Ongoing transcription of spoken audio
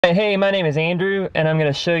Hey, my name is Andrew, and I'm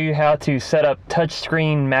going to show you how to set up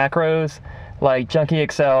touchscreen macros like Junkie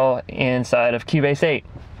XL inside of Cubase 8.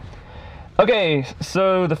 Okay,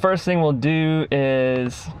 so the first thing we'll do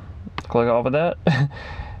is click off of that.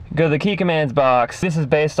 Go to the key commands box. This is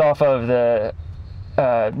based off of the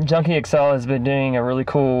Junkie XL has been doing a really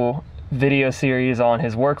cool video series on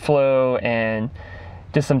his workflow and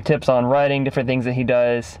just some tips on writing, different things that he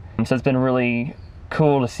does. So it's been really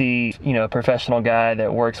cool to see, a professional guy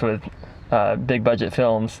that works with big budget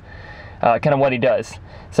films, kind of what he does.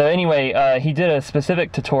 So anyway, he did a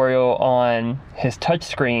specific tutorial on his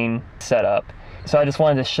touchscreen setup. So I just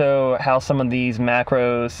wanted to show how some of these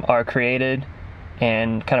macros are created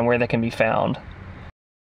and kind of where they can be found.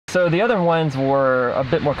 So the other ones were a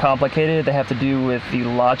bit more complicated. They have to do with the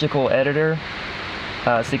logical editor.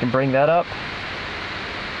 So you can bring that up.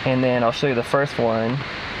 And then I'll show you the first one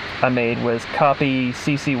I made was copy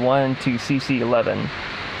CC1 to CC11.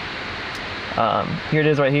 Here it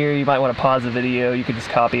is right here. You might want to pause the video. You could just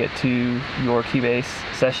copy it to your Cubase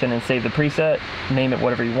session and save the preset, name it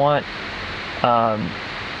whatever you want.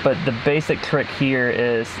 But the basic trick here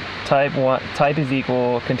is type is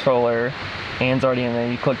equal controller, and's already in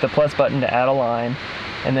there. You click the plus button to add a line,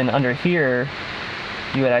 and then under here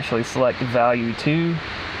you would actually select value 2.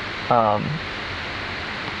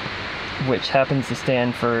 Which happens to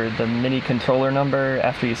stand for the Midi controller number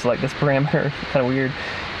after you select this parameter. Kind of weird.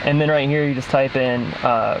 And then right here you just type in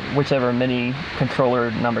whichever Midi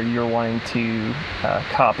controller number you're wanting to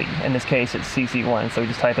copy. In this case it's CC1, so we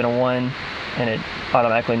just type in a 1 and it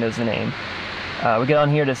automatically knows the name. We get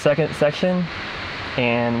on here to second section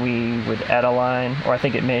and we would add a line, or I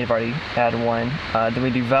think it may have already added one. Then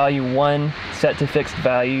we do value 1 set to fixed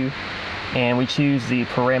value, and we choose the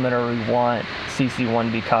parameter we want CC1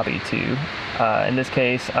 to be copied to. In this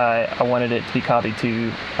case, I wanted it to be copied to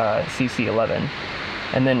CC11.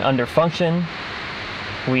 And then under function,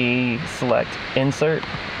 we select insert,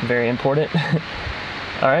 very important.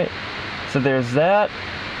 Alright, so there's that.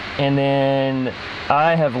 And then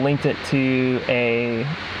I have linked it to I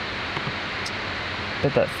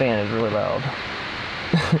bet that fan is really loud.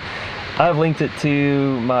 I've linked it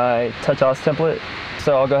to my TouchOS template.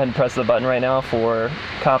 So I'll go ahead and press the button right now for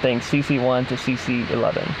copying CC1 to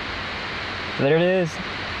CC11. So there it is.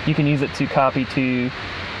 You can use it to copy to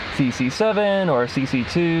CC7 or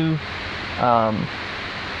CC2,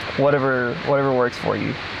 whatever works for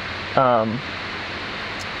you.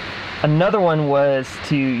 Another one was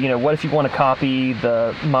to, what if you want to copy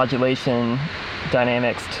the modulation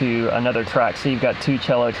dynamics to another track? So you've got 2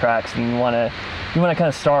 cello tracks and you want to kind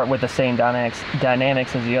of start with the same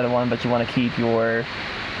dynamics as the other one, but you want to keep your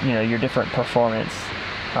your different performance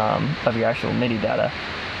of your actual MIDI data.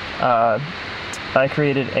 I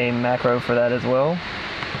created a macro for that as well.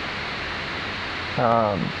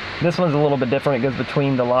 This one's a little bit different. It goes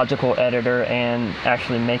between the logical editor and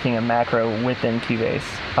actually making a macro within Cubase.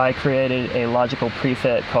 I created a logical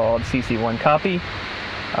preset called CC1 copy.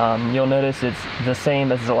 You'll notice it's the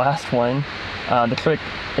same as the last one. The trick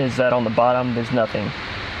is that on the bottom there's nothing.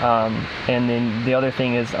 And then the other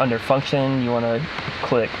thing is under function you want to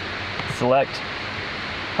click select.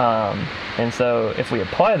 And so if we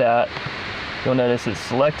apply that, you'll notice it's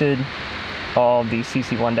selected all the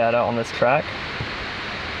CC1 data on this track.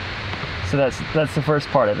 So that's the first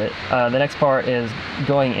part of it. The next part is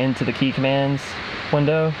going into the key commands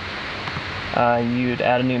window. You'd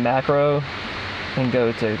add a new macro and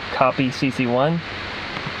go to copy CC1.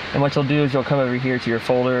 And what you'll do is you'll come over here to your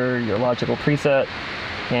folder, your logical preset,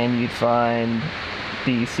 and you'd find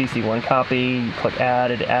the CC1 copy. You click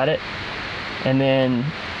add it, add it, and then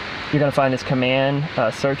you're going to find this command.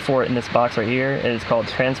 Search for it in this box right here. It is called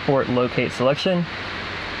transport locate selection.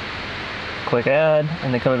 Click add,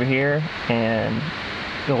 and then come over here, and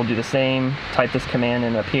it will do the same. Type this command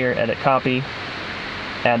in up here, edit copy,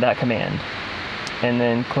 add that command, and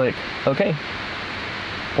then click OK.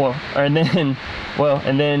 And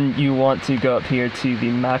then you want to go up here to the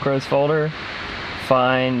macros folder,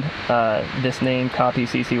 find this name, copy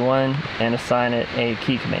CC1, and assign it a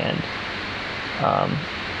key command,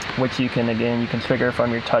 which you can trigger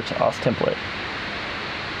from your TouchOS template.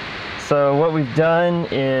 So what we've done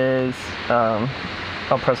is,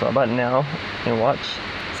 I'll press my button now and watch.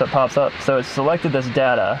 So it pops up. So it's selected this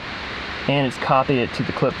data and it's copied it to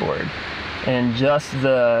the clipboard. And just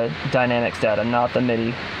the dynamics data, not the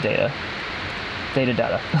MIDI data.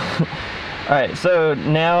 Alright, so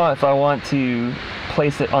now if I want to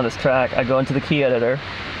place it on this track, I go into the key editor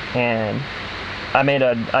and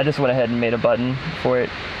I just went ahead and made a button for it,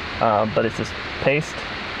 but it's just paste,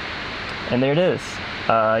 and there it is.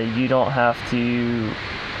 You don't have to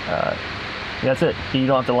That's it. You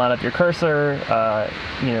don't have to line up your cursor,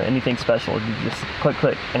 anything special. You just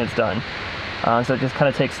click, and it's done. So it just kind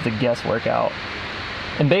of takes the guesswork out.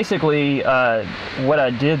 And basically, what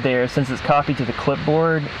I did there, since it's copied to the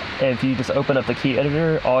clipboard, if you just open up the key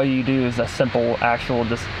editor, all you do is a simple, actual,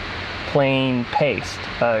 just plain paste.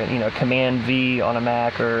 Command V on a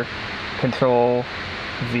Mac or Control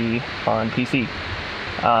V on PC.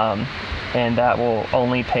 And that will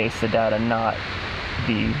only paste the data, not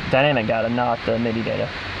the dynamic data, not the MIDI data.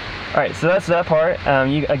 Alright, so that's that part.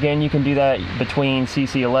 You can do that between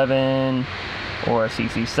CC11 or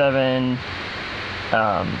CC7.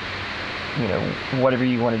 Whatever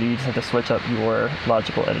you want to do, you just have to switch up your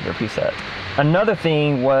logical editor preset. Another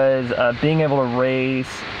thing was being able to raise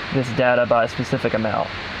this data by a specific amount.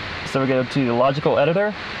 So we go to the logical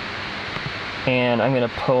editor, and I'm going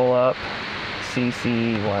to pull up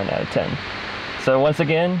CC1 out of 10. So once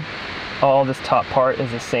again, all this top part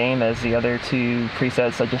is the same as the other two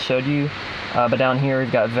presets I just showed you, but down here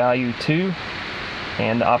we've got value 2,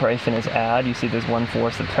 and the operation is add. You see there's 1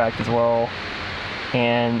 for subtract as well.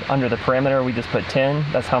 And under the parameter we just put 10.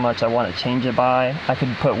 That's how much I want to change it by. I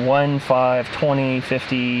could put 1, 5, 20,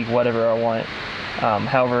 50, whatever I want.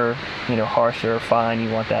 However harsh or fine you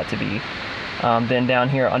want that to be. Then down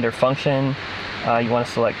here under function, you want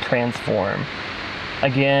to select transform.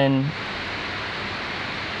 Again,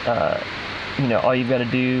 all you've got to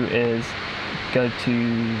do is go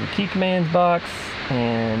to the key commands box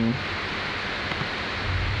and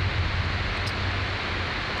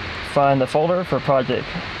find the folder for project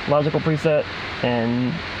logical preset,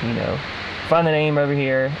 and find the name over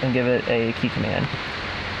here and give it a key command.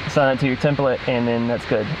 Assign it to your template, and then that's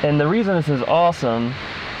good. And the reason this is awesome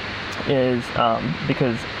is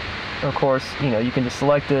because, of course, you can just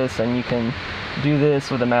select this and you can do this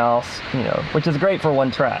with a mouse, which is great for one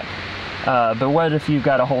track. But what if you've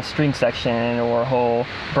got a whole string section or a whole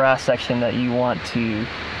brass section that you want to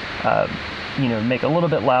make a little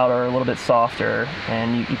bit louder, a little bit softer,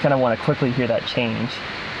 and you kind of want to quickly hear that change.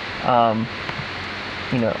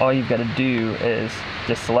 All you've got to do is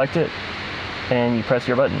just select it and you press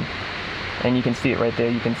your button, and you can see it right there.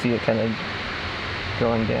 You can see it kind of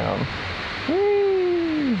going down.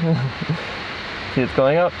 See, it's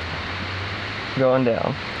going up, going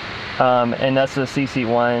down. And that's the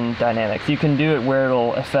CC1 dynamics. You can do it where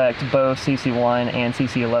it'll affect both CC1 and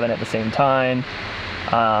CC11 at the same time.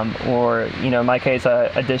 Or, in my case, I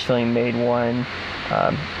additionally made one.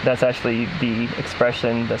 That's actually the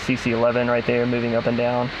expression, the CC11 right there, moving up and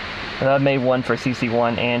down. And I've made one for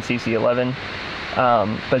CC1 and CC11.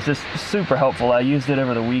 But it's just super helpful. I used it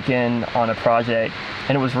over the weekend on a project,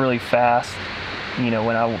 and it was really fast. When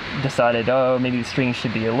I decided, maybe the strings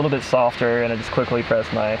should be a little bit softer, and I just quickly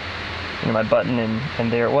pressed my button,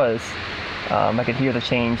 and there it was. I could hear the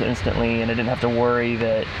change instantly, and I didn't have to worry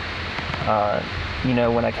that,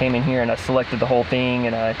 when I came in here and I selected the whole thing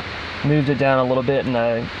and I moved it down a little bit, and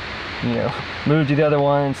I, moved to the other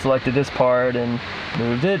one and selected this part and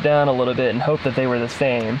moved it down a little bit and hoped that they were the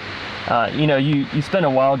same. You spend a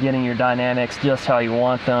while getting your dynamics just how you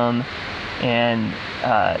want them, and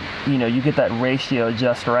you get that ratio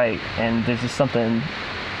just right, and there's just something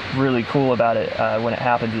really cool about it when it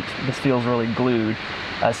happens. It just feels really glued.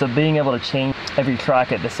 So being able to change every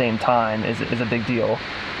track at the same time is a big deal.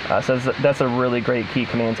 So that's a really great key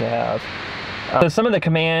command to have. So some of the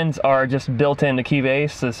commands are just built into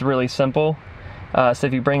Cubase, so it's really simple. So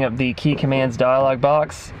if you bring up the key commands dialog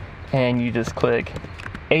box and you just click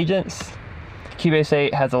agents, Cubase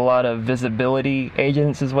 8 has a lot of visibility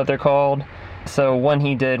agents is what they're called. So one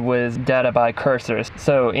he did was data by cursors.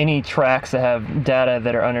 So any tracks that have data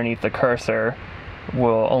that are underneath the cursor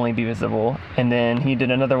will only be visible. And then he did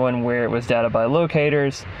another one where it was data by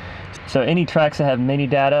locators. So any tracks that have MIDI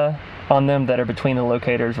data on them that are between the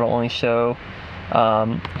locators will only show.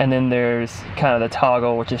 And then there's kind of the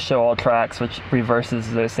toggle, which is show all tracks, which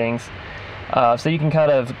reverses those things. So you can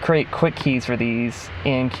kind of create quick keys for these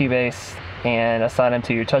in Cubase and assign them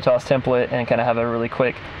to your TouchOS template and kind of have a really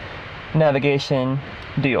quick navigation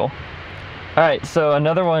deal. Alright, so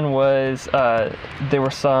another one was there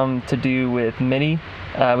were some to do with MIDI.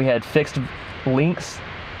 We had fixed links,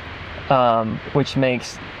 which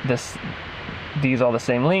makes these all the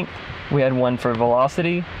same length. We had one for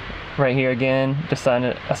velocity right here again, just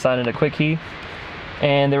assign it a quick key.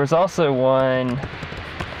 And there was also one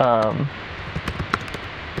kind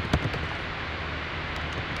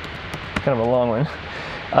of a long one.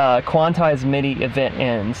 Quantize MIDI event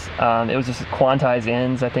ends. It was just Quantize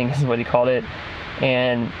ends, I think is what he called it.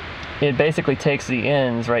 And it basically takes the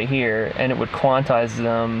ends right here and it would quantize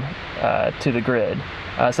them to the grid.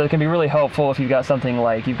 So it can be really helpful if you've got something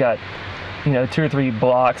like you've got you know, 2 or 3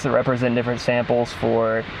 blocks that represent different samples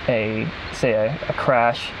for say a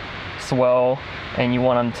crash swell, and you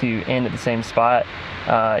want them to end at the same spot.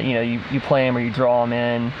 You know, you play them or you draw them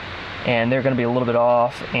in, and they're going to be a little bit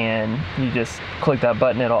off, and you just click that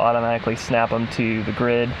button, it'll automatically snap them to the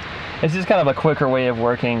grid. It's just kind of a quicker way of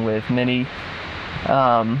working with Midi.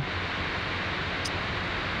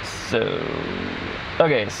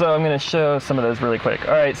 Okay, so I'm going to show some of those really quick.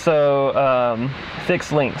 All right, so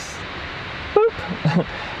fixed links. Boop.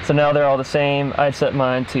 So now they're all the same. I'd set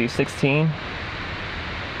mine to 16.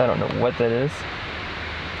 I don't know what that is.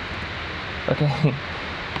 Okay,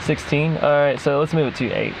 16. All right, so let's move it to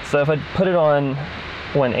 8. So if I put it on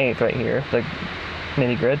 1/8 right here, the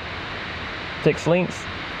Midi grid, fixed links,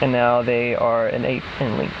 and now they are an 8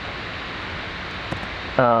 in length.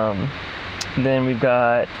 Then we've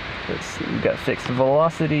got, let's see, we've got fixed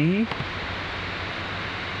velocity.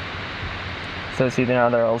 So see, now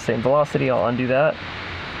they're all the same velocity. I'll undo that.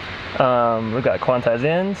 We've got quantize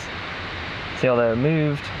ends. See how they're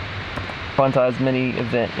moved. Quantize Midi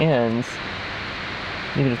event ends.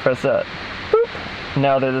 You can just press that. Boop.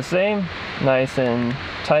 Now they're the same, nice and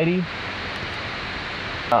tidy.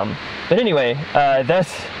 But anyway,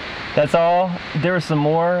 that's all. There was some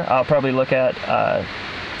more I'll probably look at,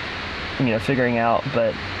 you know, figuring out,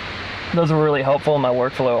 but those were really helpful in my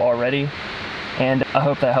workflow already, and I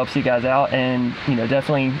hope that helps you guys out. And you know,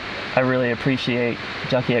 definitely, I really appreciate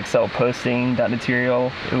Junkie XL posting that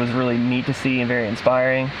material. It was really neat to see and very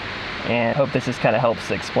inspiring, and I hope this just kind of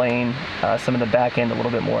helps explain some of the back end a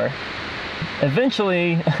little bit more.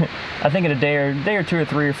 Eventually, I think in a day or 2 or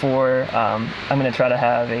 3 or 4, I'm going to try to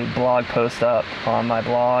have a blog post up on my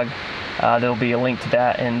blog. There'll be a link to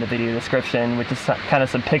that in the video description, which is kind of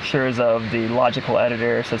some pictures of the logical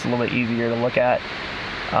editor, so it's a little bit easier to look at.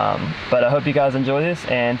 But I hope you guys enjoy this,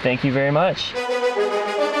 and thank you very much.